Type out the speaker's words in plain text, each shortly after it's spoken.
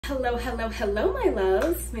Hello my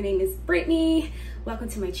loves. My name is Brittany. Welcome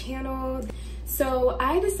to my channel. So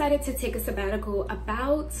I decided to take a sabbatical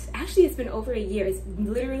actually it's been over a year. It's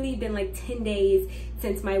literally been like 10 days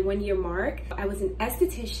since my 1-year mark. I was an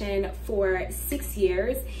esthetician for 6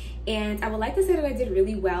 years, and I would like to say that I did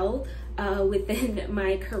really well within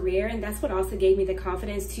my career, and that's what also gave me the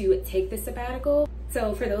confidence to take this sabbatical.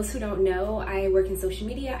 So for those who don't know, I work in social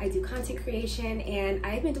media, I do content creation, and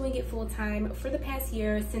I've been doing it full-time for the past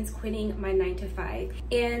year since quitting my 9-to-5.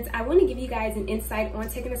 And I want to give you guys an insight on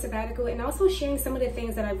taking a sabbatical and also sharing some of the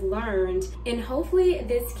things that I've learned. And hopefully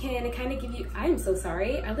this can kind of give you, I'm so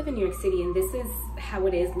sorry, I live in New York City and this is how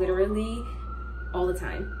it is literally all the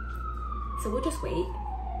time. So we'll just wait.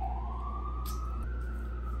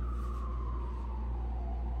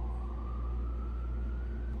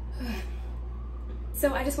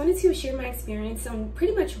 So I just wanted to share my experience on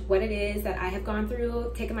pretty much what it is that I have gone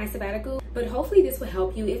through taking my sabbatical, but hopefully this will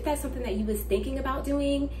help you if that's something that you was thinking about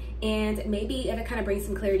doing, and maybe it'll kind of bring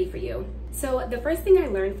some clarity for you. So the first thing I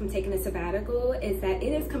learned from taking a sabbatical is that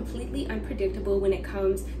it is completely unpredictable when it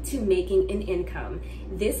comes to making an income.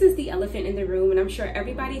 This is the elephant in the room, and I'm sure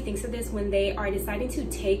everybody thinks of this when they are deciding to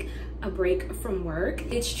take a break from work.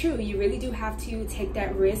 It's true, you really do have to take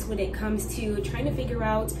that risk when it comes to trying to figure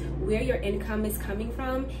out where your income is coming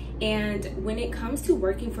from. And when it comes to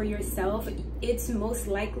working for yourself, it's most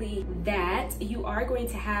likely that you are going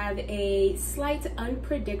to have a slight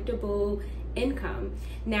unpredictable income.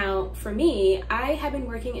 Now, for me, I have been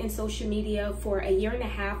working in social media for a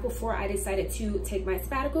 1.5 years before I decided to take my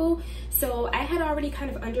sabbatical. So I had already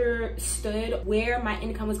kind of understood where my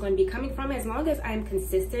income was going to be coming from. As long as I'm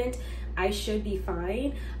consistent, I should be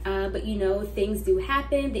fine. But you know, things do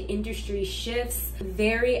happen. The industry shifts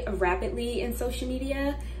very rapidly in social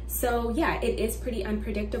media. So yeah, it is pretty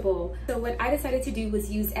unpredictable. So what I decided to do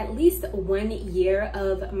was use at least 1 year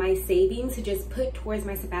of my savings to just put towards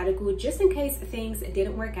my sabbatical, just in case things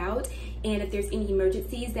didn't work out. And if there's any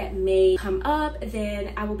emergencies that may come up,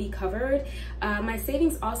 then I will be covered. My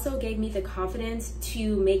savings also gave me the confidence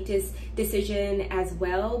to make this decision as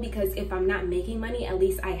well, because if I'm not making money, at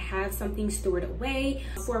least I have something stored away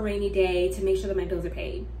for a rainy day to make sure that my bills are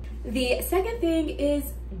paid. The second thing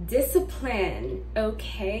is discipline,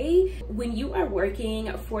 okay? When you are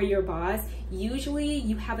working for your boss, usually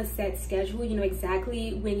you have a set schedule. You know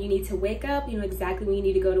exactly when you need to wake up, you know exactly when you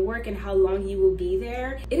need to go to work and how long you will be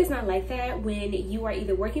there. It is not like that when you are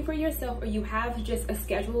either working for yourself or you have just a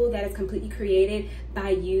schedule that is completely created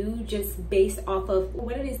by you, just based off of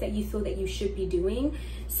what it is that you feel that you should be doing.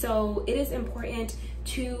 So it is important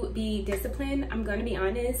to be disciplined. I'm gonna be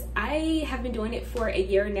honest, I have been doing it for a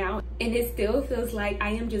year now, and it still feels like I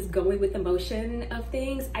am just going with the motion of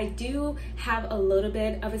things. I do have a little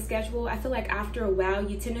bit of a schedule. I feel like after a while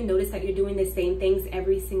you tend to notice that you're doing the same things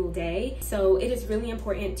every single day. So it is really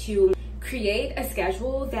important to create a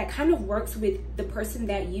schedule that kind of works with the person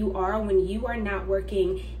that you are when you are not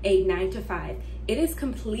working a 9-to-5. It is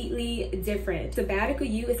completely different. Sabbatical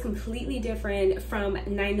you is completely different from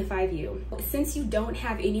 9-to-5 you. Since you don't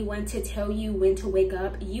have anyone to tell you when to wake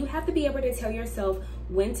up, you have to be able to tell yourself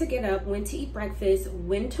when to get up, when to eat breakfast,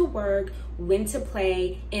 when to work, when to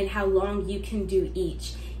play, and how long you can do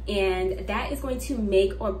each. And that is going to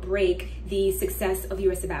make or break the success of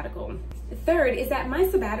your sabbatical. Third is that my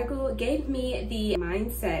sabbatical gave me the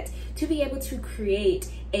mindset to be able to create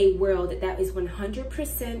a world that is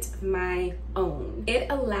 100% my own. It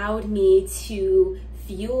allowed me to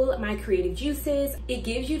fuel my creative juices. It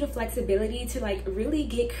gives you the flexibility to like really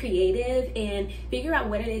get creative and figure out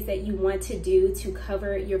what it is that you want to do to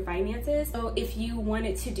cover your finances. So if you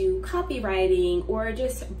wanted to do copywriting or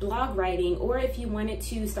just blog writing, or if you wanted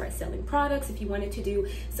to start selling products, if you wanted to do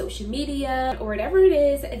social media or whatever it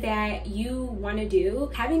is that you want to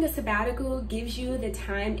do, having a sabbatical gives you the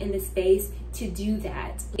time and the space to do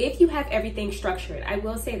that. If you have everything structured, I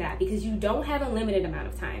will say that, because you don't have a limited amount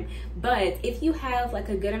of time, but if you have like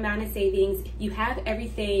a good amount of savings, you have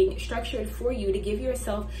everything structured for you to give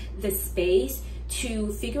yourself the space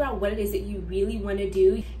to figure out what it is that you really want to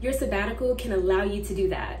do, your sabbatical can allow you to do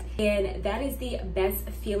that. And that is the best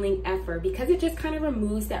feeling ever, because it just kind of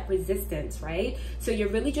removes that resistance, right? So you're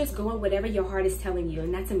really just going whatever your heart is telling you,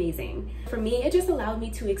 and that's amazing. For me, it just allowed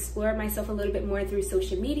me to explore myself a little bit more through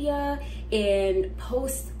social media and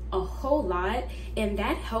post a whole lot, and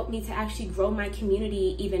that helped me to actually grow my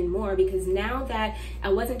community even more, because now that I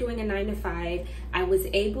wasn't doing a 9-to-5, I was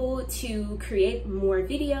able to create more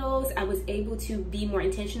videos. I was able to be more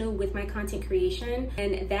intentional with my content creation,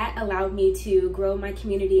 and that allowed me to grow my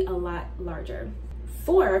community a lot larger.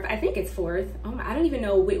 fourth, I think it's fourth. I don't even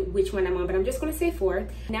know which one I'm on, but I'm just going to say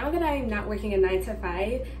fourth. Now that I'm not working a 9 to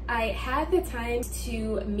 5, I have the time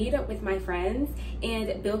to meet up with my friends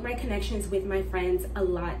and build my connections with my friends a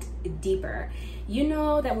lot deeper. You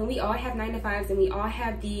know that when we all have 9 to 5s and we all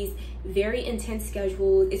have these very intense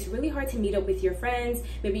schedules, it's really hard to meet up with your friends.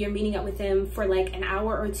 Maybe you're meeting up with them for like an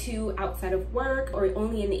hour or two outside of work, or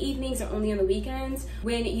only in the evenings, or only on the weekends.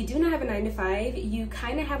 When you do not have a 9 to 5, you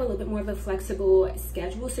kind of have a little bit more of a flexible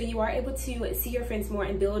schedule, so you are able to see your friends more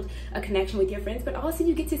and build a connection with your friends, but also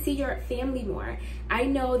you get to see your family more. I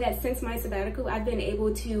know that since my sabbatical, I've been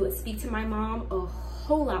able to speak to my mom a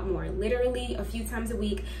whole lot more, literally a few times a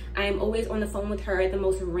week. I am always on the phone with her at the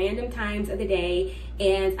most random times of the day,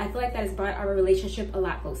 and I feel like that has brought our relationship a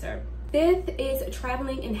lot closer. Fifth is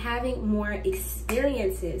traveling and having more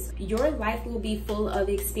experiences. Your life will be full of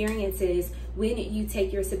experiences when you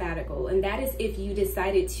take your sabbatical, and that is if you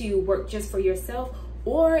decided to work just for yourself,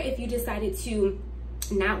 or if you decided to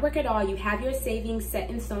not work at all. You have your savings set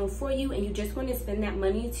in stone for you, and you just want to spend that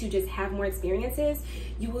money to just have more experiences.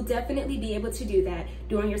 You will definitely be able to do that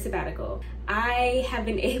during your sabbatical. I have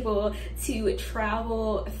been able to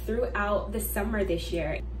travel throughout the summer this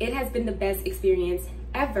year. It has been the best experience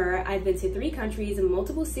ever. I've been to 3 countries and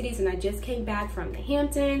multiple cities, and I just came back from the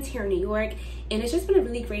Hamptons here in New York, and it's just been a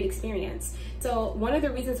really great experience. So one of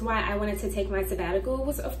the reasons why I wanted to take my sabbatical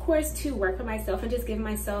was, of course, to work for myself and just give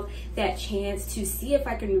myself that chance to see if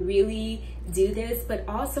I can really do this, but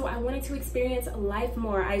also I wanted to experience life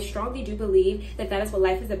more. I strongly do believe that that is what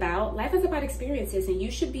life is about. Life is about experiences, and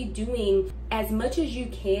you should be doing as much as you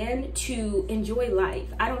can to enjoy life.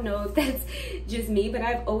 I don't know if that's just me, but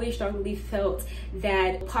I've always strongly felt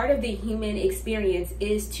that part of the human experience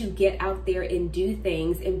is to get out there and do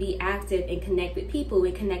things and be active and connect with people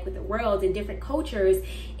and connect with the world and different cultures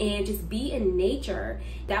and just be in nature.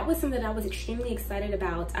 That was something that I was extremely excited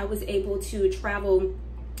about. I was able to travel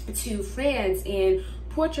to France and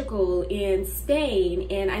Portugal and Spain,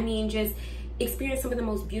 and I mean just experience some of the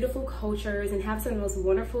most beautiful cultures and have some of the most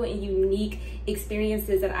wonderful and unique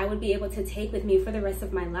experiences that I would be able to take with me for the rest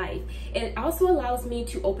of my life. It also allows me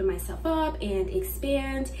to open myself up and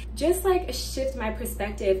expand, just like shift my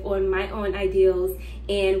perspective on my own ideals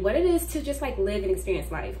and what it is to just like live and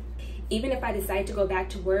experience life. Even if I decide to go back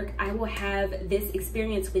to work, I will have this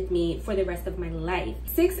experience with me for the rest of my life.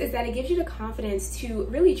 6 is that it gives you the confidence to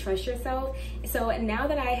really trust yourself. So now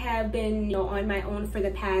that I have been, on my own for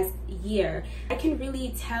the past year, I can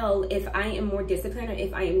really tell if I am more disciplined or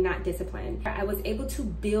if I am not disciplined. I was able to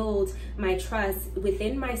build my trust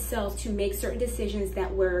within myself to make certain decisions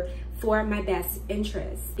that were for my best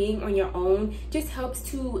interest. Being on your own just helps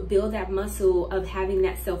to build that muscle of having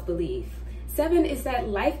that self-belief. 7 is that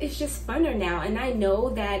life is just funner now, and I know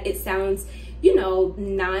that it sounds,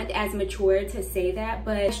 not as mature to say that,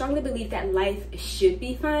 but I strongly believe that life should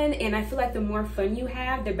be fun, and I feel like the more fun you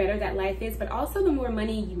have, the better that life is, but also the more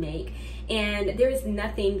money you make. And there is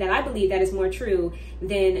nothing that I believe that is more true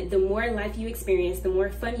than the more life you experience, the more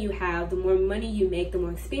fun you have, the more money you make, the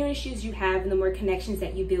more experiences you have, and the more connections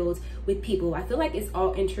that you build with people. I feel like it's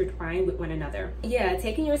all intertwined with one another. Yeah,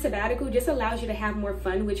 taking your sabbatical just allows you to have more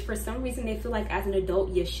fun, which for some reason they feel like as an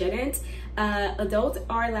adult you shouldn't. Adults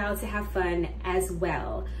are allowed to have fun as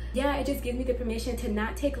well. Yeah, it just gives me the permission to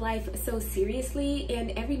not take life so seriously,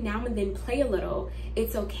 and every now and then play a little.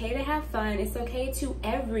 It's okay to have fun. It's okay to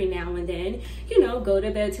every now and then, go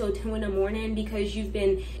to bed till 2 in the morning because you've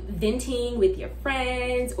been venting with your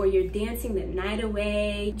friends or you're dancing the night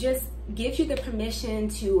away. Just gives you the permission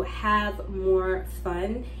to have more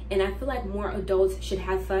fun, and I feel like more adults should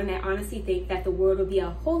have fun. I honestly think that the world would be a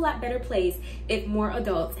whole lot better place if more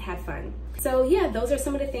adults had fun. So yeah, those are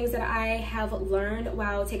some of the things that I have learned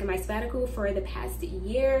while taking my sabbatical for the past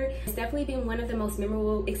year. It's definitely been one of the most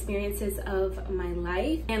memorable experiences of my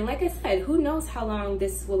life, and like I said, who knows how long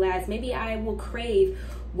this will last. Maybe I will crave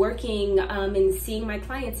working and seeing my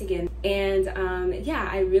clients again. And yeah,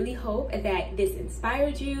 I really hope that this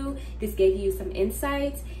inspired you, this gave you some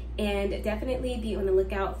insights, and definitely be on the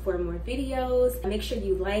lookout for more videos. Make sure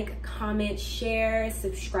you like, comment, share,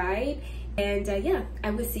 subscribe, and yeah,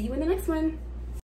 I will see you in the next one.